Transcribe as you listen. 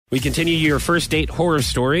We continue your first date horror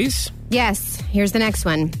stories. Yes, here's the next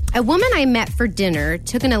one. A woman I met for dinner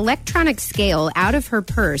took an electronic scale out of her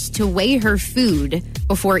purse to weigh her food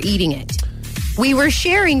before eating it. We were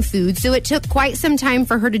sharing food, so it took quite some time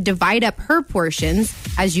for her to divide up her portions,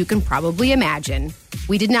 as you can probably imagine.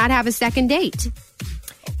 We did not have a second date.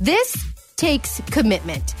 This takes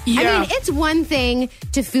commitment. Yeah. I mean, it's one thing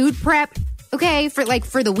to food prep, okay,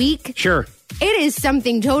 for the week. Sure. It is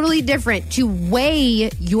something totally different to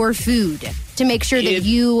weigh your food to make sure that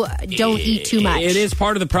you don't eat too much. It is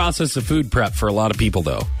part of the process of food prep for a lot of people,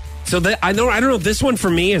 though. So I don't know. This one for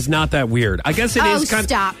me is not that weird. I guess it is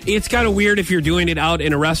stop. It's kind of weird if you're doing it out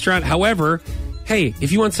in a restaurant. However, hey,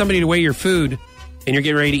 if you want somebody to weigh your food and you're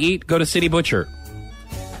getting ready to eat, go to City Butcher.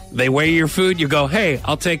 They weigh your food. You go, hey,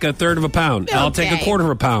 I'll take a third of a pound. Okay. I'll take a quarter of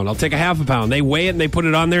a pound. I'll take a half a pound. They weigh it and they put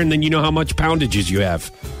it on there, and then you know how much poundages you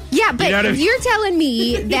have. Yeah, but You know what I mean? you're telling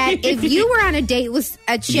me that if you were on a date with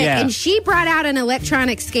a chick and she brought out an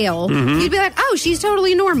electronic scale, you'd be like, oh, she's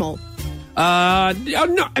totally normal.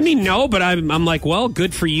 No, I mean, no, but I'm like, well,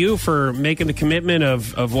 good for you for making the commitment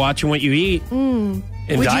of watching what you eat and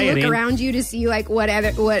Would dieting. you look around you to see like what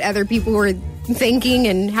other people were thinking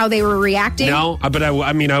and how they were reacting? No, but I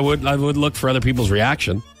would look for other people's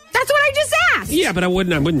reaction. That's what I just asked. Yeah, but I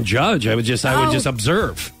wouldn't judge. I would just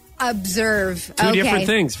observe. Observe. Two different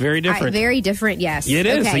things. Very different. Very different, yes. It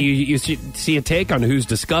is. Okay. So you see a take on who's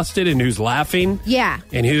disgusted and who's laughing. Yeah.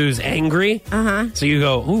 And who's angry. Uh-huh. So you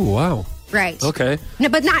go, ooh, wow. Right. Okay. No,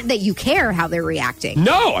 but not that you care how they're reacting.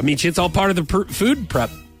 No, I mean, it's all part of the food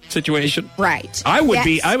prep situation. Right. I would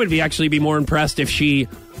be more impressed if she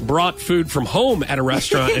brought food from home at a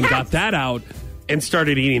restaurant and got that out and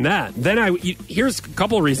started eating that. Then here's a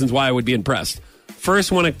couple of reasons why I would be impressed.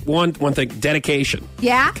 First, one thing, dedication.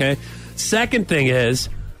 Yeah. Okay. Second thing is,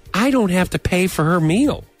 I don't have to pay for her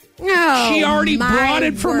meal. No. She already my brought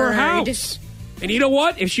it from her word. house. And you know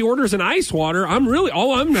what? If she orders an ice water, all I'm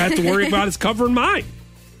going to have to worry about is covering mine.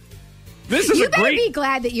 This is You a better great. be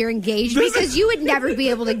glad that you're engaged because you would never be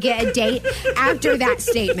able to get a date after that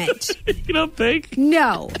statement. You don't think?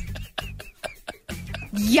 No.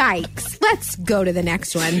 Yikes. Let's go to the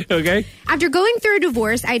next one. Okay. After going through a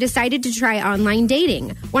divorce, I decided to try online dating.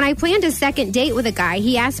 When I planned a second date with a guy,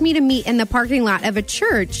 he asked me to meet in the parking lot of a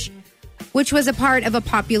church, which was a part of a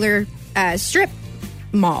popular strip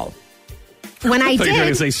mall. When I thought you were going to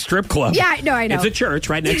did, say strip club. Yeah, no, I know. It's a church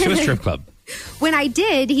right next to a strip club. when I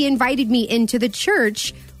did, he invited me into the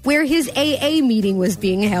church where his AA meeting was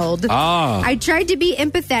being held. Ah. I tried to be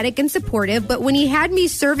empathetic and supportive, but when he had me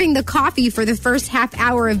serving the coffee for the first half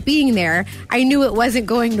hour of being there, I knew it wasn't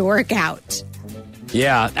going to work out.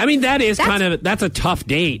 Yeah, I mean that's a tough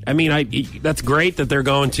date. I mean, that's great that they're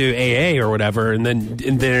going to AA or whatever, and then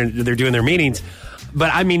they're doing their meetings. But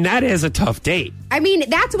I mean, that is a tough date. I mean,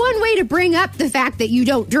 that's one way to bring up the fact that you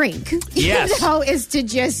don't drink. Yes. You know, is to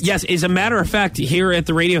just... Yes, as a matter of fact, here at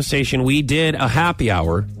the radio station, we did a happy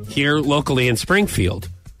hour here locally in Springfield,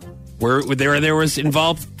 where there was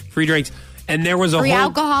involved free drinks, and there was a free whole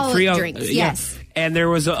alcoholic drinks. yeah. Yes, and there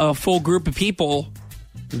was a full group of people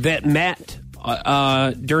that met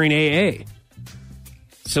during AA.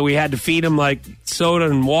 So we had to feed them like soda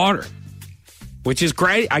and water, which is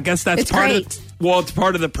great. I guess that's It's part great. of it's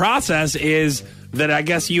part of the process is that I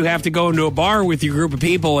guess you have to go into a bar with your group of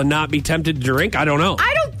people and not be tempted to drink. I don't know.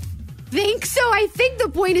 I don't think so. I think the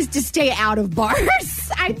point is to stay out of bars.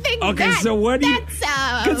 I think. Okay, so what do you?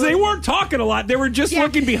 Because they weren't talking a lot. They were just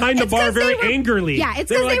looking behind the bar very angrily. Yeah, it's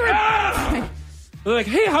because they were. Ah! They're like,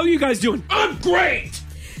 hey, how are you guys doing? I'm great.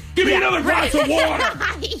 Give me another glass of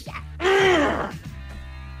water.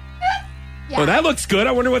 Well, that looks good.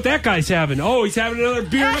 I wonder what that guy's having. Oh, he's having another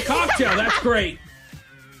beer and a cocktail. That's great.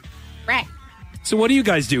 Right. So what do you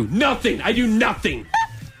guys do? Nothing. I do nothing.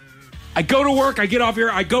 I go to work. I get off here.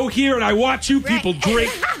 I go here and I watch you people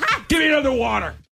drink. Give me another water.